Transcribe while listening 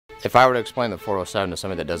If I were to explain the 407 to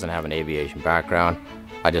somebody that doesn't have an aviation background,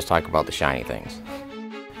 I just talk about the shiny things.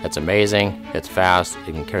 It's amazing, it's fast,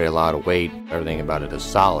 it can carry a lot of weight, everything about it is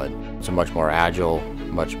solid. It's a much more agile,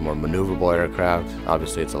 much more maneuverable aircraft.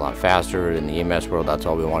 Obviously it's a lot faster. In the EMS world, that's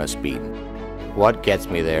all we want is speed. What gets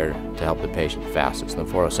me there to help the patient the fastest? And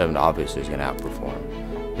the 407 obviously is going to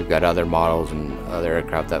outperform. We've got other models and other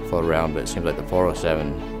aircraft that float around, but it seems like the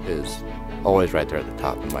 407 is always right there at the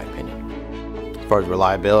top in my opinion. As far as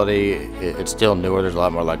reliability, it's still newer. There's a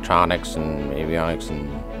lot more electronics and avionics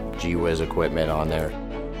and gee-whiz equipment on there.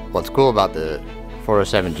 What's cool about the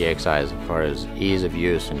 407 GXI as far as ease of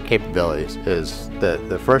use and capabilities is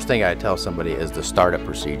the first thing I tell somebody is the startup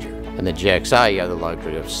procedure. In the GXI, you have the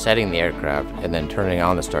luxury of setting the aircraft and then turning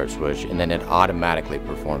on the start switch, and then it automatically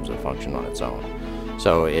performs a function on its own.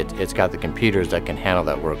 So it's got the computers that can handle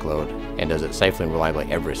that workload and does it safely and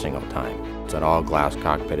reliably every single time. It's an all-glass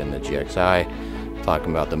cockpit in the GXI.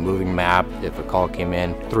 Talking about the moving map, if a call came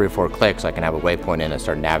in, 3 or 4 clicks, I can have a waypoint in and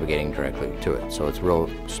start navigating directly to it. So it's a real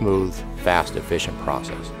smooth, fast, efficient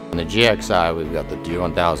process. In the GXI, we've got the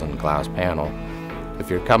G1000 glass panel.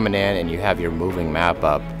 If you're coming in and you have your moving map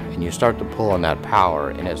up and you start to pull on that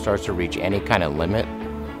power and it starts to reach any kind of limit,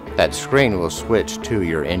 that screen will switch to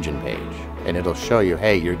your engine page and it'll show you,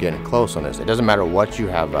 hey, you're getting close on this. It doesn't matter what you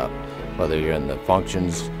have up, whether you're in the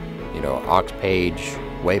functions, aux page,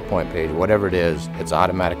 waypoint page, whatever it is, it's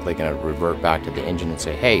automatically going to revert back to the engine and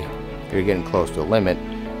say, hey, if you're getting close to a limit,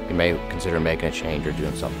 you may consider making a change or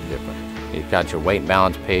doing something different. You've got your weight and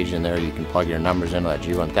balance page in there. You can plug your numbers into that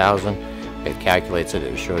G1000. It calculates it.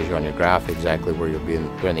 It shows you on your graph exactly where you'll be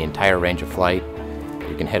during the entire range of flight.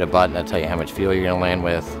 You can hit a button that'll tell you how much fuel you're going to land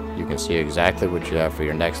with. You can see exactly what you have for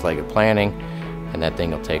your next leg of planning, and that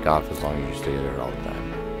thing will take off as long as you stay there all the time.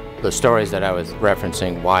 The stories that I was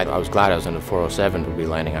referencing, why I was glad I was in the 407 to be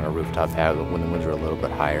landing on a rooftop pad when the winds were a little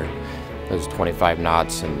bit higher. It was 25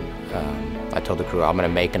 knots, and I told the crew, I'm going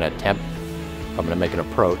to make an attempt, I'm going to make an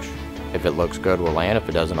approach. If it looks good, we'll land. If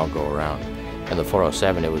it doesn't, I'll go around. And the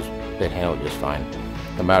 407, it handled just fine.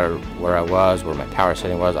 No matter where I was, where my power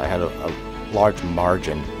setting was, I had a large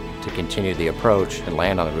margin to continue the approach and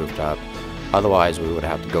land on the rooftop. Otherwise, we would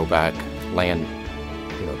have to go back, land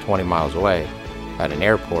 20 miles away at an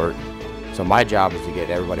airport. So my job is to get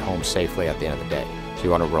everybody home safely at the end of the day. So you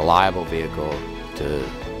want a reliable vehicle to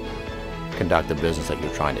conduct the business that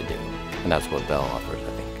you're trying to do. And that's what Bell offers.